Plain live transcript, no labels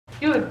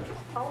Dude,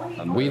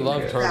 We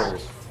love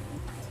turtles.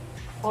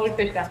 Holy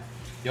fish down.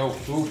 Yo,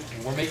 food,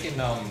 we're making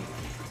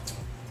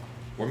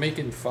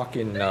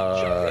fucking,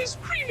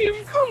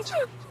 premium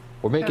content.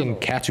 we're making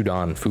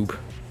katsudon, foop.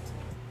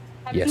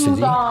 Yes,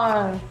 Izzy.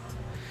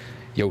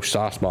 Yo,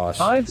 sauce boss.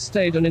 I've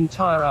stayed an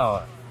entire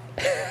hour.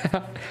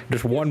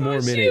 Just one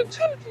more minute.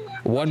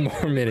 One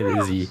more minute,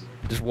 Izzy.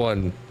 Just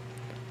one.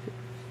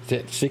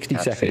 60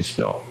 seconds.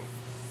 Dog.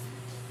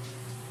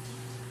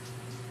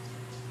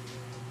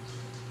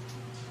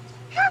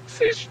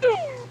 Catfish dog.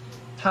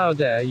 How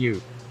dare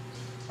you?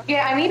 Okay,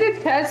 I need to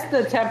test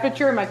the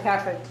temperature of my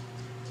catfish.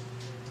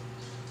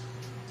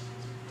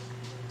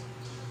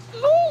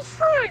 Lol,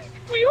 Frank,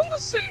 we on the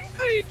same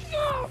page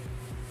now.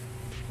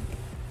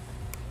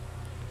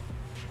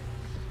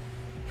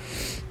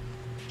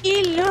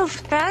 I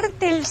love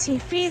turtles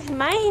if it's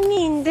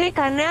mining the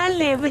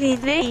canal every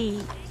day.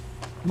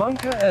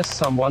 Monka S.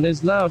 Someone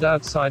is loud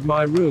outside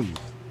my room.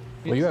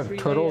 Well, you have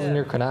turtles in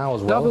your canal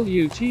as well?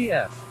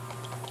 WTF.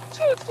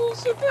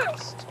 Turtles are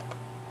best.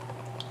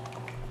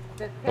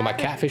 Well, my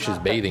catfish is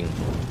bathing.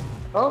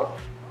 Oh,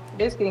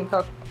 it is getting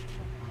cooked.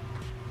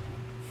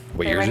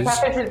 Wait, Okay, yours is? my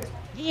catfish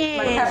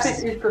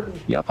Yes. is cooking.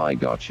 Yup, I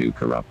got you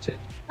corrupted.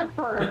 Hit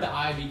the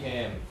Ivy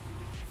cam.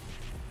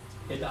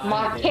 Hit the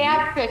My Ivy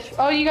cam. catfish.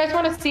 Oh, you guys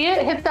want to see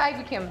it? Hit the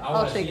Ivy cam. I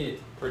want to see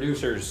it.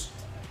 Producers.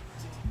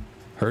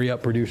 Hurry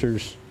up,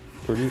 producers.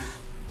 Produce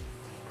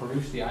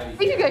the Ivy I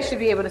think you cam. guys should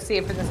be able to see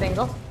it from this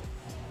angle.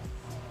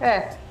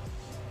 Yeah.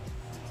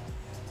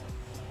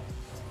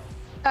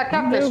 You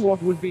Catfish. know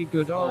what would be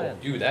good on Oh,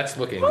 dude, that's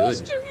looking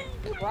good.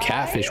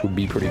 Catfish would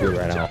be pretty good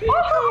right now.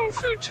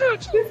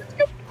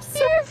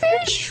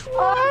 Catfish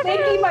water.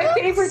 Making my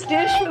favorite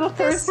dish for the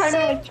first time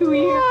in like 2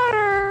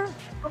 years.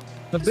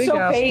 The big So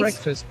ass base.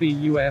 breakfast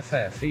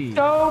BUFFE.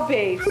 So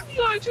base. Good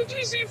night, it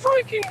is the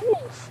Viking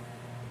Wolf.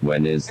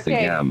 When is the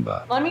Okay.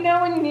 gamba? Let me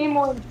know when you need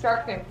more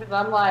instructions, because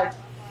I'm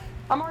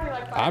already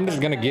like. I'm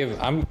just gonna give,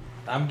 I'm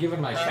giving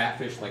my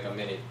catfish like a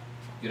minute.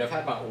 Dude, I've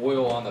had my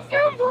oil on the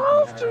fucking.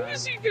 Gamba after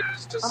Izzy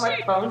goes to Oh, my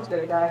sleep. phone's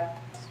gonna die.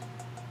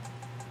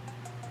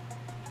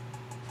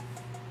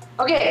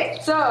 Okay,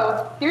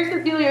 so here's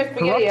the Delio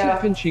spaghetti.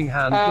 Corrupted pinching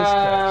hand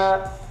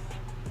discuss.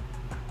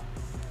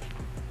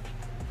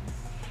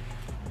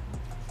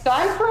 So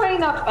I'm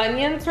frying up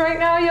onions right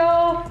now,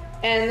 y'all,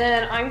 and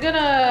then I'm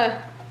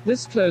gonna.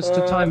 This close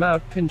to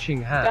timeout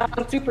pinching hand.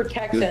 I'm super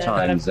Texan. Good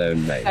time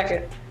zone, mate.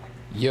 Second.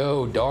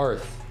 Yo,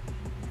 Darth.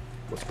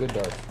 What's good,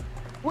 Darth?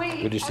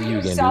 Wait, Good to see are you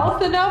again, dude.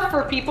 South enough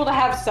for people to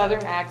have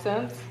Southern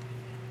accents?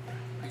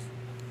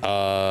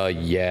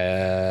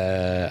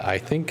 Yeah, I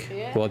think.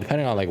 Yeah? Well,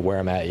 depending on like where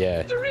I'm at,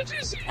 yeah.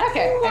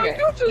 Okay, okay.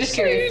 Just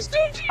curious.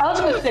 I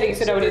live in the city,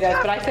 so nobody does,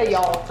 but I say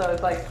y'all, so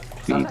it's like.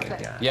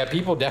 Yeah,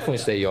 people definitely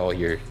say y'all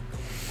here.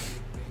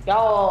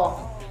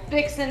 Y'all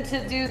fixing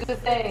to do the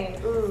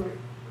thing. Ooh.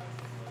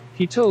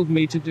 He told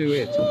me to do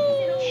it.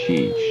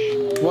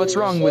 Sheesh. What's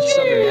wrong with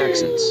Southern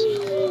accents?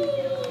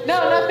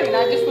 No, nothing.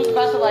 I just was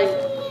about to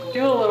like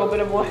do a little bit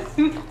of one.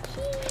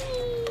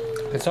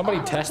 Can somebody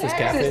test this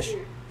catfish?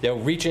 Yo,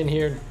 reach in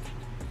here.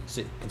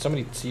 Can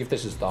somebody see if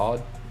this is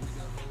thawed?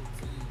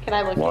 Can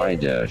I lick Why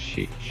it? does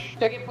sheesh?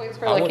 Should I get points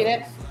for I licking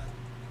wouldn't. it?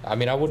 I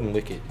mean, I wouldn't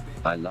lick it.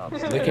 I love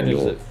Licking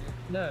is your...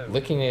 a,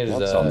 licking is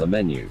What's on the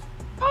menu?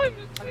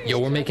 Yo,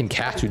 we're making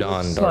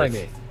katsudon, Slimy.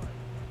 Darth.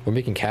 We're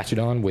making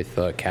katsudon with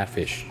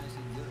catfish.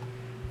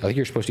 I think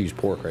you're supposed to use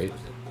pork, right?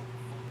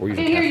 We're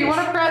using Hey, here, you catfish.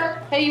 want to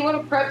prep? Hey, you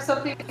want to prep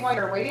something while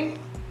you're waiting?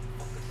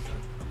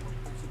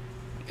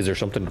 Is there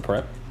something to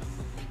prep?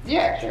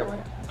 Yeah, sure.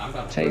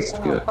 Tastes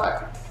Oh, good.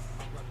 fuck.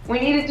 We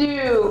need to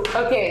do.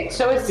 Okay,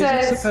 so it Is it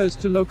says.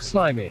 supposed to look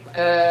slimy?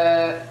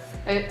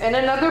 In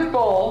another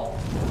bowl,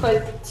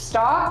 put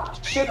stock,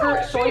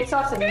 sugar, soy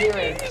sauce, and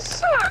urine.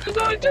 Sad, and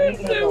I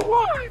don't know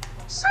why.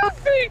 Sad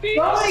baby.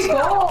 Sorry,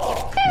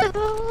 go!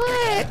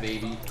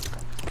 Baby.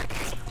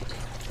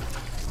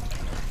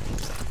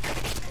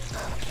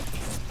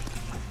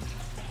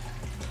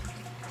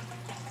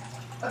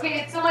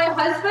 Okay, so my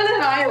husband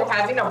and I are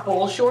having a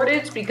bowl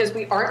shortage because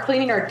we aren't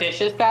cleaning our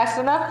dishes fast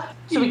enough.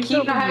 So we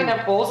keep not having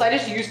enough bowls. I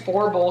just used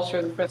 4 bowls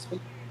for the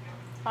Christmas.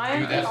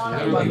 I'm Dude, that's on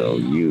literally- Hello,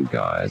 you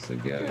guys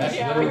again. That's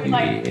Yeah, literally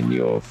like- me. In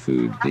your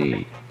food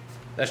D.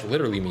 That's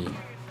literally me.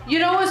 You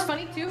know what's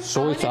funny too?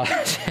 Soy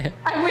sauce.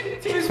 I went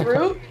into his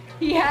room.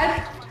 He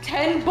had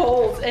 10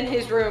 bowls in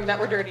his room that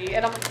were dirty,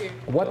 and I'm like, dude,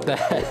 What the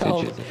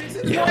hell?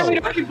 how many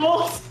dirty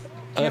bowls?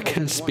 A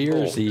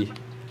conspiracy.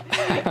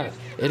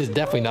 It is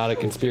definitely not a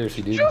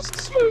conspiracy, dude. Just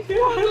smoke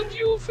one and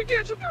you'll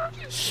forget about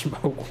it.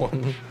 Smoke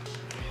one.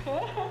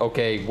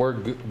 Okay, we're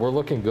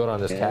looking good on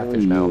this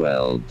catfish now.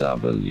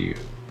 LULW. Dude,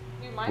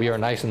 mine We are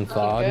is nice and really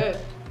thawed. good.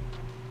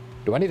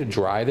 Do I need to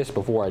dry this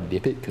before I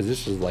dip it? Because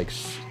this is like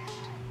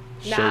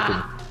soaking.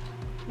 Nah.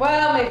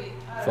 Well, maybe.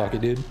 Fuck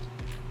it, dude.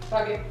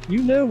 Fuck it.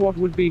 You know what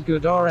would be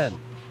good RN?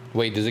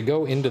 Wait, does it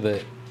go into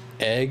the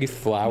egg,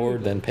 flour,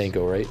 then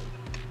panko, right?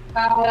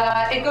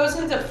 It goes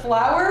into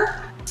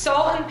flour,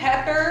 salt and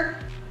pepper,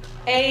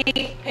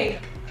 egg, pink.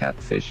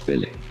 Catfish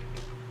Billy.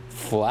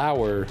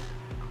 Flour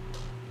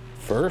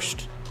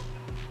first?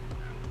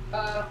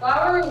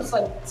 Flour is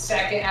like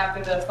second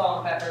after the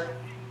salt and pepper.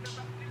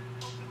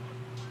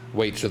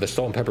 Wait, so the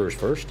salt and pepper is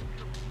first?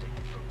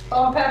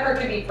 Salt and pepper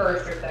could be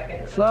first or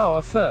second.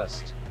 Flour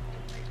first.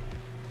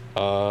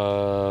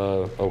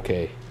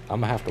 Okay. I'm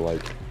gonna have to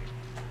like.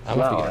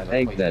 Flour,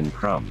 egg, then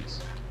crumbs.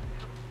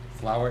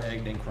 Flour,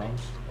 egg, then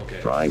crumbs?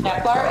 Okay. Dry Yeah,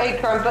 wet flour, dry. egg,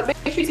 crumb, but make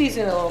sure you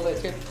season it a little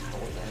bit too.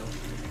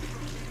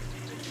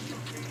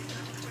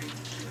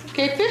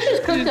 Okay, fish is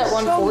cooked at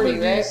 140, Somebody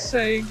right?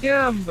 say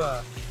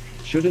gamba.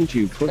 Shouldn't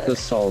you put the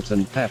salt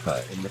and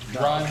pepper in the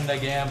flour? Run the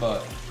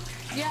gamba.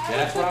 Yeah,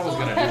 that's what I was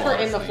gonna do, Pepper in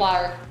the honestly.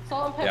 flour.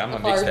 Salt and pepper Yeah, in I'm the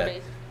gonna mix flour that.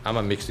 base. I'm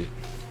gonna mix it.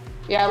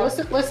 Yeah,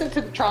 listen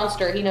to the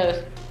Tronster, he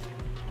knows.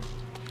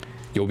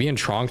 Yo, me and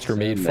Tronkster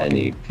made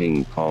Many fucking.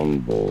 ping pong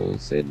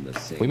balls in the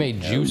sink. We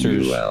made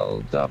juicers. You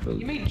LULW.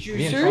 made Me and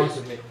juicers?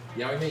 Tronkster made.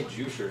 Yeah, we made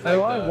juicers.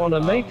 Oh, like I want to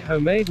the, make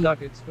homemade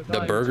nuggets, but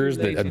the I'm burgers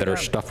too lazy that to are have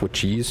it. stuffed with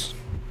cheese.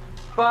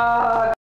 Fuck.